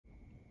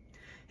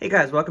Hey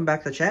guys, welcome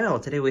back to the channel.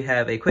 Today we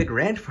have a quick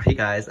rant for you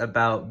guys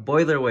about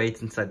boiler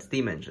weights inside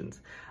steam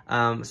engines.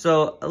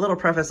 So a little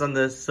preface on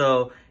this.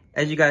 So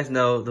as you guys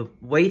know, the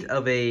weight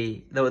of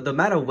the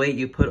amount of weight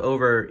you put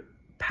over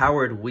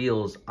powered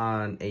wheels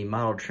on a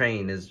model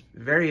train is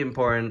very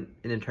important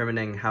in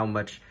determining how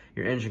much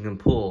your engine can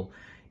pull,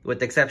 with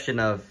the exception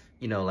of,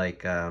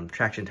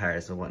 traction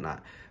tires and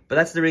whatnot. But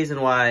that's the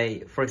reason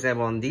why, for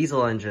example, on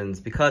diesel engines,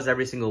 because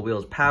every single wheel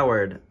is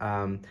powered,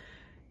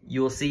 you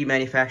will see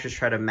manufacturers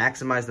try to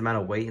maximize the amount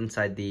of weight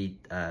inside the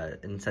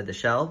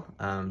shell.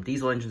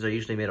 Diesel engines are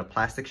usually made of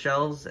plastic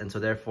shells, and so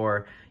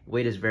therefore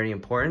weight is very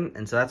important.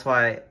 And so that's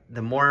why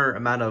the more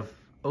amount of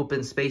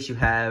open space you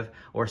have,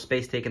 or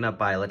space taken up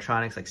by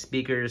electronics like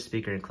speakers,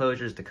 speaker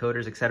enclosures,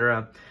 decoders,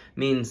 etc.,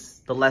 means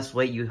the less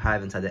weight you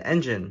have inside the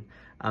engine.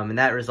 And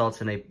that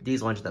results in a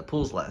diesel engine that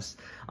pulls less.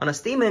 On a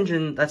steam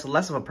engine, that's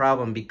less of a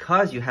problem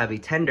because you have a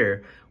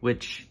tender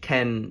which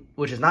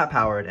is not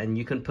powered, and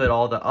you can put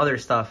all the other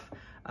stuff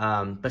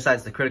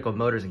besides the critical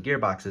motors and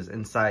gearboxes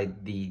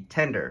inside the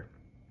tender.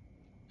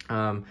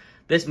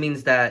 This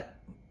means that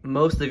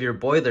most of your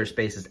boiler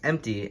space is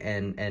empty,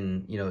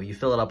 and you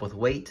fill it up with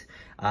weight,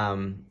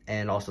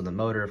 and also the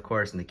motor, of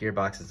course, and the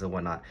gearboxes and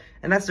whatnot.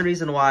 And that's the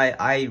reason why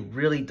I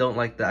really don't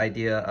like the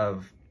idea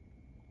of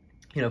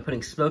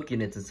putting smoke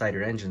units inside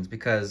your engines,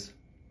 because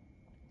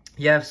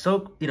you have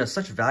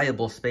such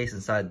valuable space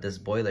inside this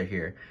boiler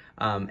here.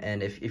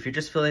 And if you're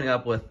just filling it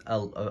up with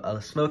a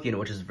smoke unit,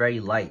 which is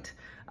very light,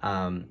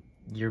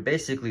 you're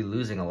basically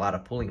losing a lot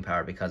of pulling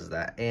power because of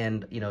that.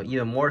 And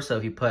even more so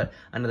if you put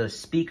another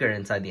speaker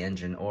inside the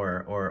engine,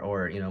 or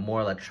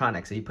more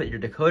electronics. If you put your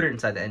decoder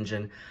inside the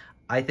engine,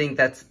 I think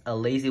that's a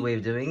lazy way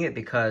of doing it,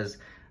 because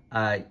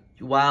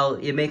while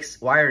it makes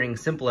wiring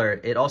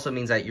simpler, it also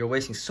means that you're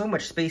wasting so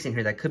much space in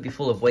here that could be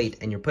full of weight,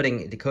 and you're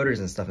putting decoders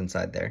and stuff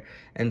inside there.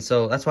 And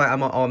so that's why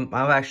I've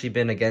actually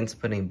been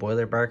against putting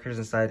boiler barkers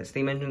inside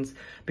steam engines,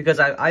 because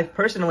I've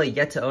personally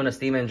yet to own a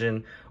steam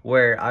engine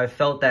where I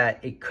felt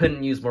that it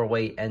couldn't use more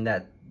weight, and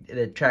that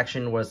the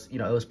traction was, it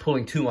was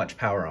pulling too much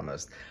power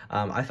almost.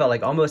 I felt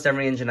like almost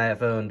every engine I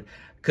have owned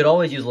could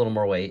always use a little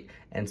more weight,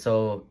 and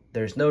so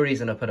there's no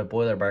reason to put a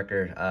boiler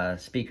barker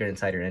speaker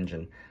inside your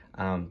engine.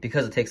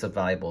 Because it takes up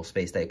valuable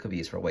space that it could be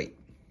used for weight.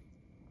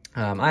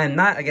 I am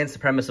not against the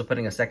premise of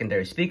putting a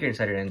secondary speaker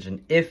inside your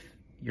engine if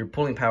your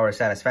pulling power is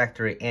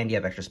satisfactory and you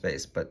have extra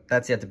space, but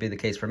that's yet to be the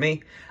case for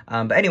me.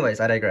 But anyways,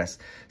 I digress.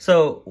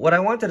 So what I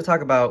wanted to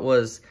talk about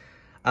was,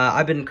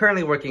 I've been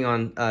currently working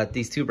on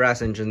these two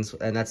brass engines,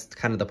 and that's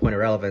kind of the point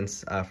of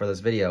relevance for this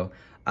video.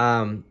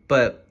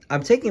 But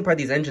I'm taking apart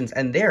these engines,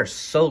 and they are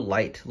so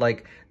light.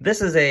 Like,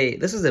 this is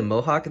a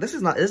Mohawk. This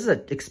is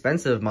an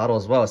expensive model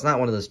as well. It's not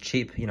one of those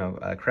cheap,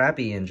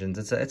 crappy engines.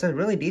 It's a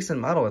really decent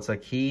model. It's a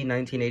Key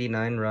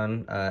 1989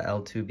 run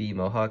L2B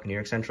Mohawk, New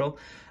York Central.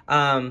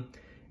 And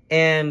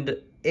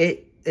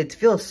it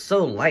feels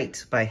so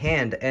light by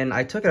hand, and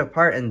I took it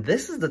apart, and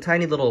this is the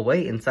tiny little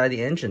weight inside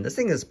the engine. This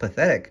thing is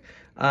pathetic.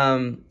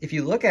 If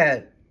you look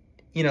at,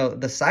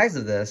 the size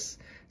of this,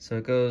 so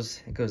it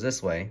goes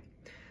this way.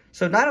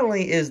 So not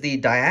only is the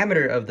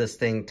diameter of this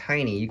thing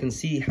tiny, you can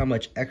see how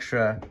much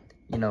extra,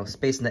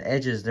 space in the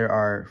edges there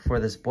are for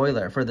this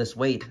boiler, for this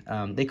weight.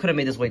 They could have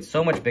made this weight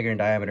so much bigger in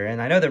diameter,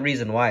 and I know the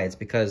reason why. It's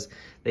because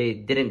they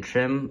didn't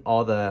trim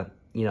all the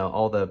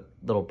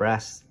little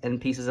brass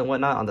end pieces and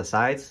whatnot on the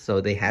sides,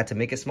 so they had to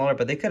make it smaller,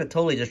 but they could have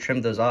totally just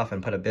trimmed those off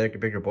and put a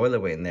bigger boiler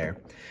weight in there.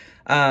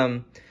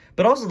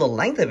 But also the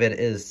length of it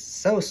is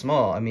so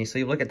small. I mean, so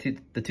you look at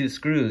the two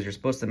screws, you're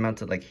supposed to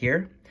mount it like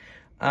here.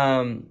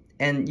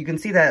 And you can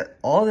see that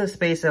all the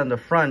space on the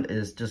front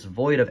is just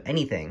void of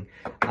anything.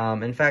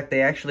 In fact,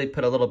 they actually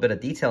put a little bit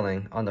of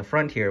detailing on the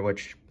front here,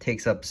 which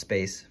takes up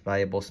space,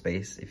 valuable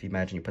space. If you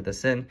imagine you put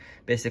this in,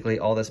 basically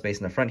all the space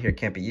in the front here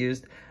can't be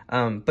used.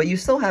 But you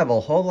still have a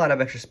whole lot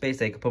of extra space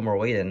that you can put more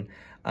weight in.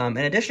 And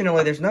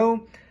additionally, there's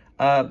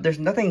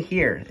nothing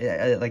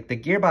here. Like, the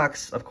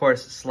gearbox, of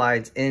course,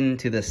 slides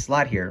into this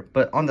slot here,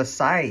 but on the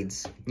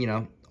sides,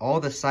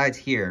 all the sides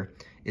here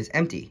is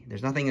empty.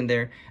 There's nothing in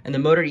there. And the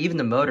motor, even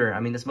the motor, I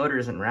mean, this motor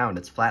isn't round,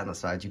 it's flat on the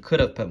sides. You could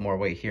have put more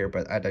weight here,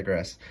 but I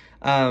digress.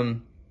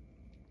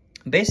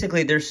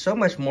 Basically, there's so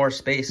much more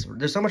space,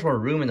 there's so much more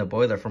room in the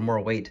boiler for more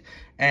weight.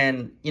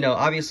 And,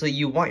 obviously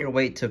you want your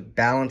weight to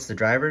balance the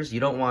drivers. You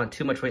don't want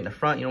too much weight in the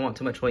front, you don't want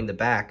too much weight in the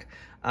back.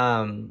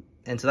 And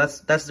so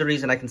that's the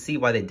reason I can see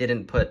why they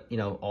didn't put,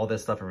 all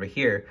this stuff over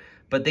here.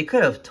 But they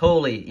could have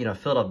totally,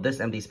 filled up this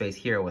empty space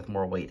here with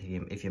more weight,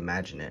 if you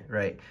imagine it,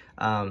 right?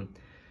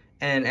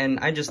 And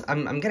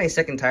I'm getting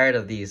sick and tired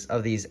of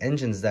these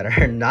engines that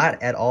are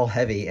not at all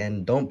heavy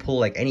and don't pull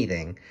like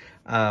anything,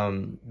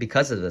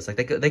 because of this.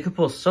 Like, they could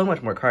pull so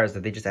much more cars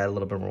that they just add a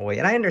little bit more weight.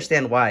 And I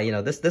understand why.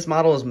 This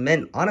model is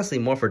meant honestly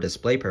more for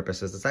display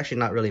purposes. It's actually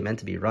not really meant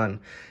to be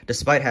run,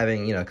 despite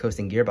having a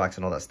coasting gearbox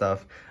and all that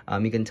stuff.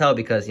 You can tell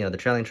because the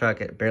trailing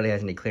truck, it barely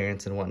has any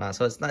clearance and whatnot.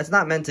 So it's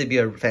not meant to be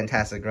a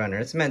fantastic runner.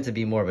 It's meant to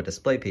be more of a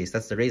display piece.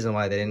 That's the reason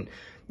why they didn't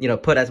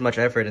put as much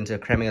effort into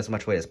cramming as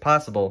much weight as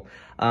possible.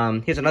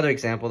 Here's another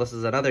example. This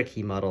is another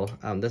Key model.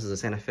 This is a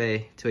Santa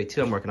Fe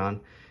 282 I'm working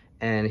on.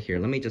 And here,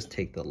 let me just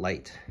take the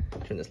light,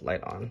 turn this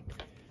light on.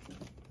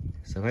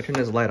 So if I turn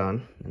this light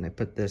on and I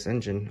put this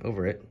engine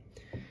over it,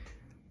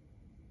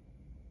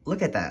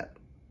 look at that.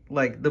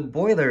 Like, the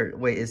boiler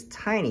weight is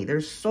tiny.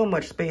 There's so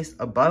much space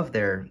above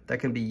there that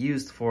can be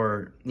used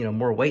for, you know,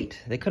 more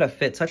weight. They could have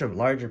fit such a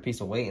larger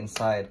piece of weight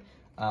inside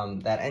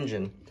that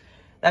engine.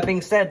 That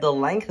being said, the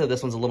length of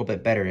this one's a little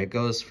bit better. It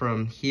goes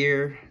from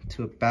here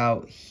to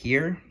about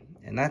here,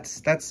 and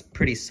that's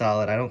pretty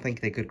solid. I don't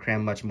think they could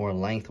cram much more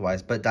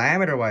lengthwise, but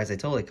diameter-wise, they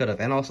totally could have.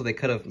 And also, they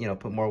could have, you know,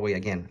 put more weight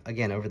again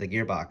over the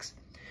gearbox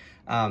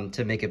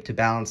to make it, to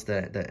balance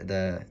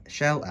the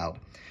shell out.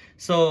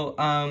 So,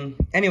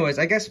 anyways,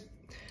 I guess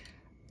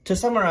to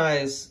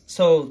summarize,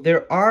 so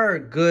there are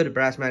good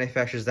brass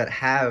manufacturers that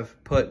have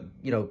put,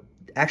 you know,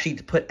 actually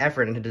put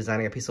effort into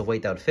designing a piece of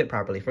weight that would fit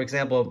properly. For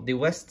example, the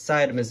West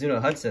Side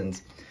Mizuno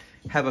Hudsons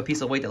have a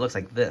piece of weight that looks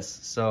like this.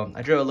 So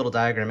I drew a little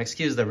diagram.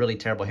 Excuse the really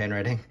terrible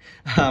handwriting.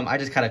 I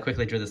just kind of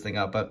quickly drew this thing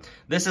up, but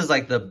this is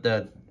like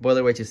the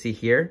boiler weight you see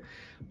here.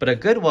 But a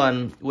good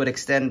one would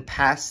extend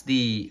past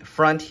the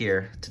front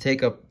here to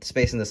take up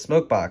space in the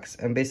smoke box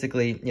and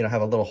basically, you know,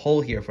 have a little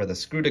hole here for the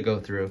screw to go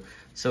through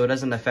so it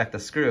doesn't affect the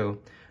screw.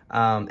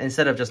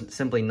 Instead of just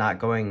simply not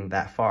going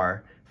that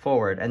far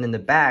forward. And in the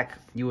back,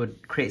 you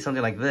would create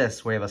something like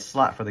this where you have a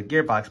slot for the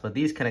gearbox, but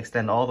these can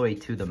extend all the way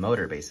to the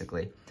motor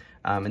basically.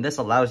 And this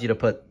allows you to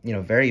put, you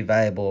know, very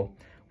valuable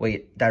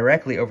weight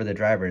directly over the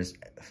drivers,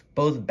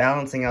 both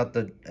balancing out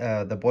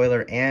the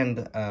boiler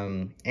and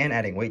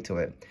adding weight to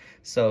it.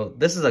 So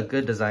this is a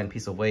good design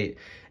piece of weight.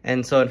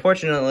 And so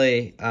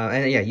unfortunately,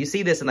 and yeah, you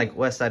see this in like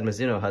West Side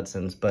Mizuno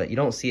Hudsons, but you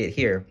don't see it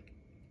here.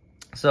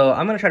 So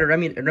I'm going to try to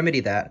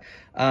remedy that.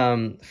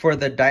 For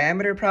the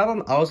diameter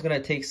problem, I was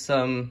going to take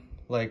some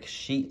like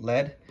sheet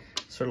lead,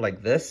 sort of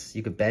like this.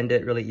 You could bend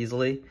it really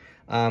easily.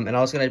 And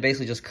I was going to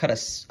basically just cut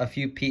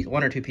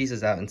one or two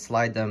pieces out and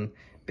slide them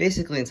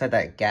basically inside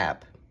that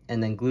gap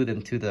and then glue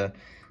them to the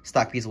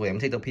stock piece of weight. I'm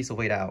going to take the piece of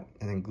weight out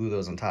and then glue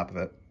those on top of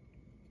it.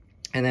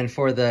 And then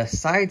for the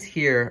sides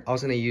here, I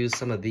was going to use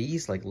some of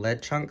these like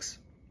lead chunks.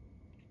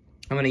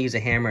 I'm going to use a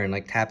hammer and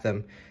like tap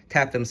them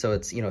so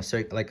it's, you know,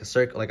 like a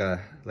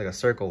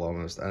circle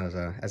almost as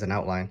an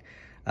outline,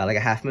 like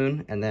a half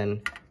moon, and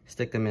then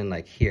stick them in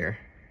like here.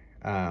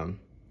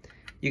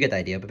 You get the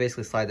idea, but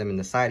basically slide them in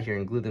the side here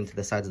and glue them to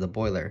the sides of the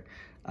boiler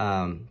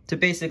to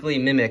basically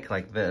mimic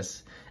like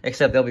this,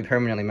 except they'll be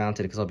permanently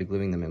mounted because I'll be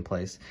gluing them in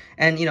place.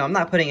 And, you know, I'm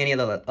not putting any of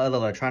the other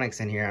electronics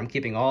in here. I'm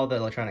keeping all the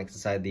electronics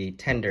inside the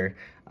tender.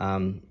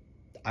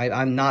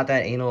 I'm not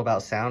that anal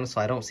about sound,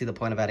 so I don't see the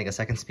point of adding a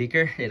second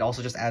speaker. It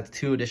also just adds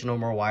two additional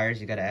more wires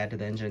you got to add to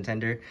the engine and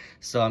tender.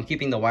 So I'm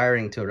keeping the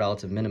wiring to a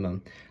relative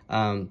minimum.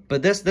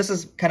 But this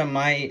is kind of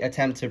my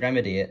attempt to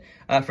remedy it.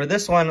 For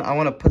this one, I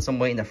want to put some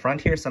weight in the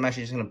front here. So I'm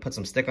actually just going to put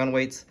some stick-on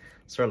weights,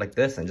 sort of like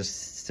this, and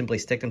just simply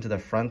stick them to the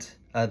front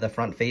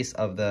face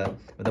of the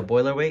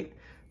boiler weight.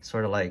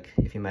 Sort of like,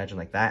 if you imagine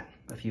like that,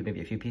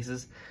 maybe a few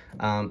pieces.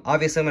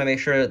 Obviously, I'm gonna make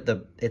sure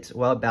it's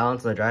well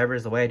balanced on the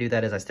drivers. The way I do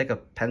that is I stick a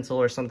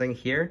pencil or something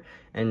here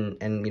and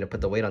you know, put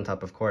the weight on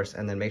top, of course,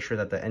 and then make sure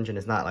that the engine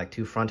is not like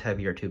too front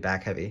heavy or too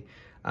back heavy.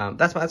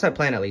 That's my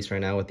plan, at least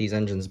right now, with these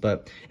engines.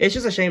 But it's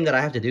just a shame that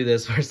I have to do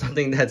this for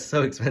something that's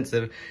so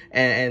expensive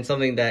and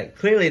something that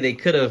clearly they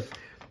could have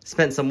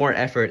spent some more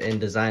effort in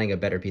designing a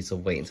better piece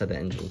of weight inside the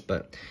engine.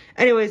 But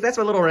anyways, that's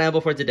my little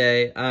ramble for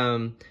today.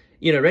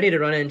 You know,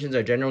 ready-to-run engines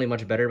are generally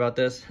much better about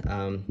this.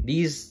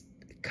 These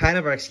kind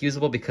of are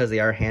excusable because they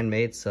are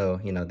handmade,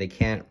 so, you know, they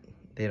can't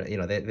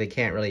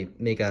really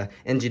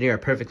engineer a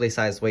perfectly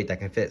sized weight that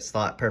can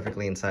slot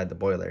perfectly inside the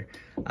boiler.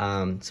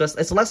 So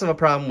it's less of a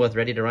problem with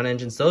ready-to-run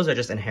engines. Those are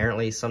just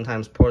inherently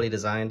sometimes poorly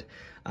designed,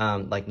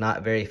 like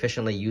not very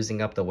efficiently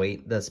using up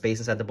the space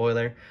inside the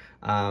boiler.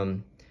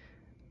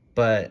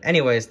 But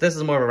anyways, this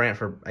is more of a rant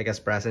for, I guess,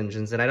 brass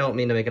engines, and I don't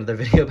mean to make another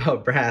video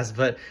about brass,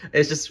 but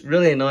it's just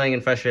really annoying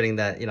and frustrating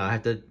that, you know, I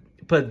have to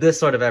put this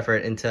sort of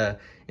effort into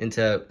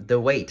the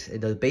weight,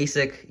 the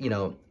basic, you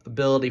know,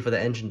 ability for the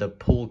engine to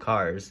pull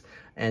cars.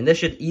 And this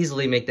should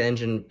easily make the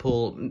engine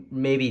pull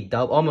maybe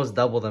almost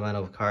double the amount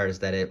of cars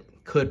that it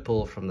could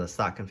pull from the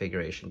stock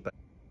configuration. But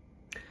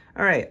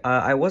all right,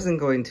 I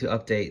wasn't going to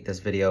update this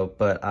video,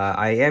 but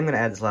I am going to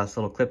add this last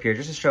little clip here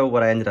just to show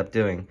what I ended up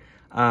doing.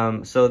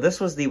 So this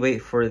was the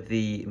weight for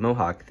the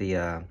Mohawk,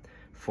 the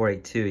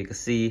 482. You can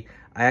see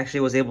I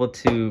actually was able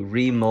to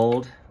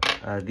remold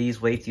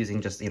these weights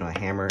using just, you know, a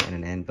hammer and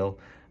an anvil.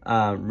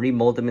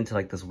 Remold them into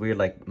like this weird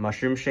like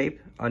mushroom shape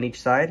on each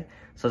side.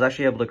 So I was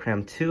actually able to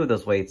cram two of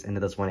those weights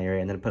into this one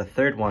area and then put a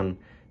third one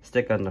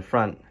stick on the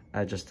front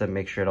just to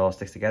make sure it all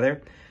sticks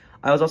together.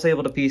 I was also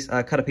able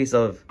to cut a piece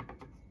of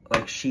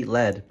like sheet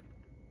lead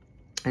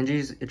and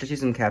just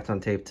use some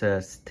Kapton tape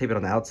to tape it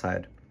on the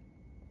outside.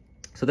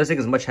 So this thing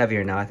is much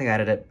heavier now. I think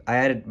I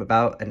added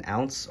about an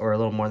ounce or a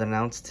little more than an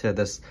ounce to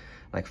this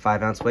like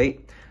 5-ounce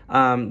weight.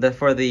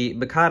 For the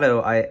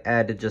Mikado, I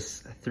added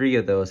just 3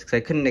 of those because I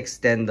couldn't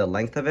extend the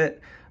length of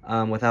it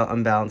without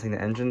unbalancing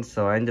the engine.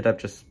 So I ended up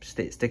just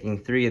sticking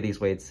 3 of these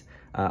weights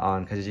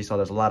on because as you saw,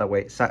 there's a lot of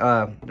weight.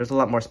 There's a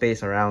lot more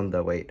space around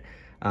the weight.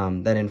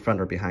 than in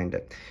front or behind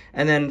it.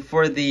 And then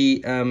for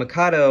the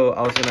Mikado,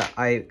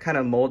 I kind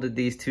of molded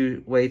these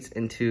two weights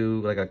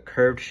into like a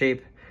curved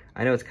shape.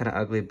 I know it's kind of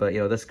ugly, but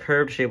this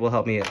curved shape will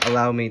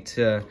allow me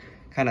to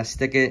kind of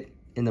stick it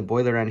in the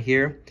boiler around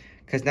here.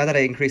 Because now that I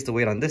increased the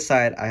weight on this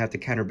side, I have to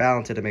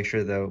counterbalance it to make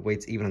sure the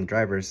weight's even on the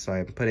drivers. So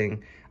I'm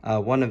putting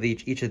one of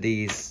each of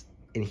these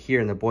in here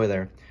in the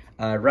boiler,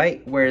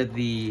 right where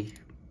the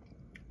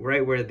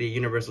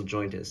universal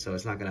joint is, so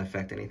it's not going to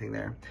affect anything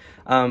there.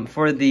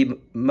 For the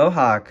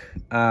Mohawk,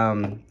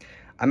 I'm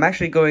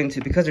actually going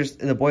to, because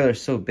the boiler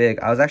is so big,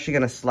 I was actually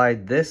going to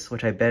slide this,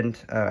 which I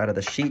bent out of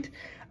the sheet,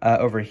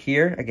 over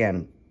here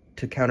again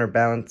to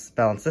balance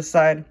this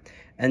side.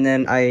 And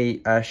then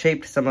I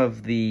shaped some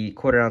of the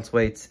 1/4 ounce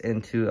weights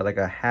into like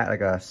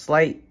a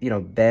slight,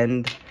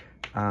 bend,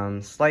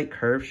 slight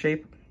curve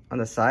shape on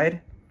the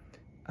side.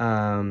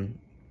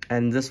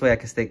 And this way I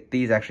can stick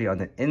these actually on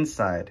the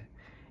inside,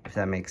 if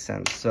that makes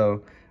sense.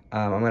 So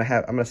I'm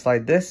gonna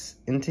slide this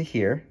into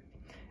here,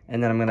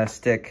 and then I'm gonna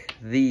stick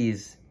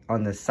these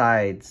on the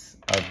sides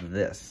of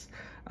this.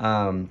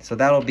 So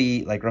that'll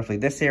be like roughly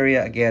this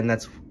area. Again,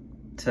 that's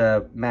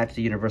to match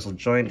the universal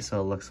joint, so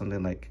it'll look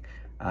something like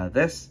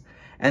this.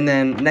 And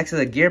then next to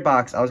the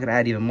gearbox, I was gonna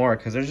add even more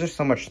because there's just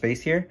so much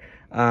space here.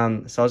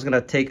 So I was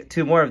gonna take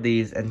 2 more of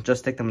these and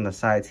just stick them on the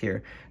sides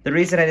here. The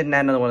reason I didn't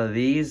add another one of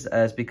these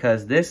is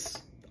because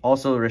this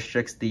also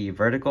restricts the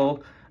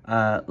vertical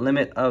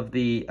limit of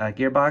the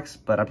gearbox,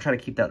 but I'm trying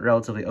to keep that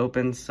relatively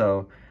open.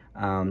 So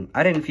I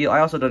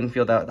also didn't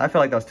feel that, I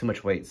felt like that was too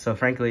much weight. So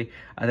frankly,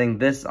 I think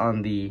this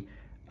on the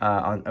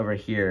on over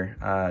here,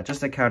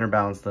 just to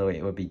counterbalance the weight,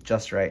 it would be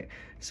just right.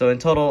 So in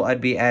total,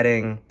 I'd be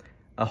adding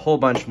a whole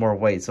bunch more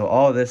weight. So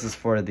all of this is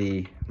for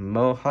the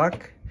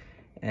Mohawk,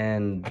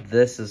 and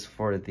this is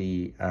for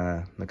the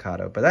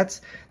Mikado. But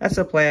that's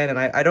the plan, and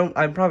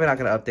I'm probably not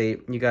gonna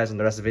update you guys on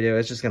the rest of the video.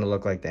 It's just gonna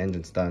look like the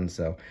engine's done,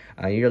 so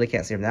you really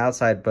can't see from the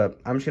outside. But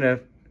I'm just gonna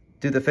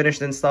do the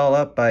finished install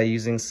up by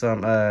using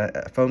some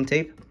foam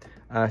tape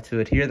to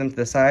adhere them to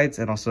the sides,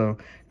 and also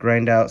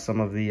grind out some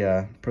of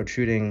the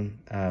protruding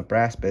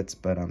brass bits.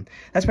 But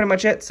that's pretty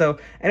much it. So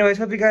anyways,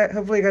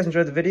 hopefully you guys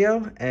enjoyed the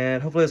video,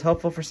 and hopefully it was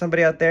helpful for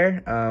somebody out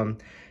there.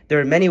 There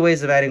are many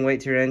ways of adding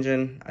weight to your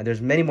engine.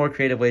 There's many more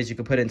creative ways. You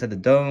could put it into the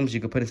domes, you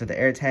could put it into the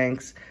air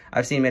tanks.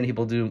 I've seen many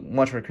people do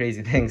much more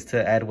crazy things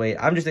to add weight.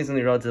 I'm just doing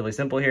something relatively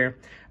simple here.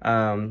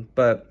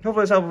 But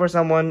hopefully it's helpful for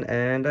someone.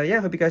 And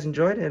yeah, hope you guys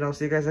enjoyed, and I'll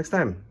see you guys next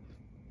time.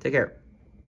 Take care.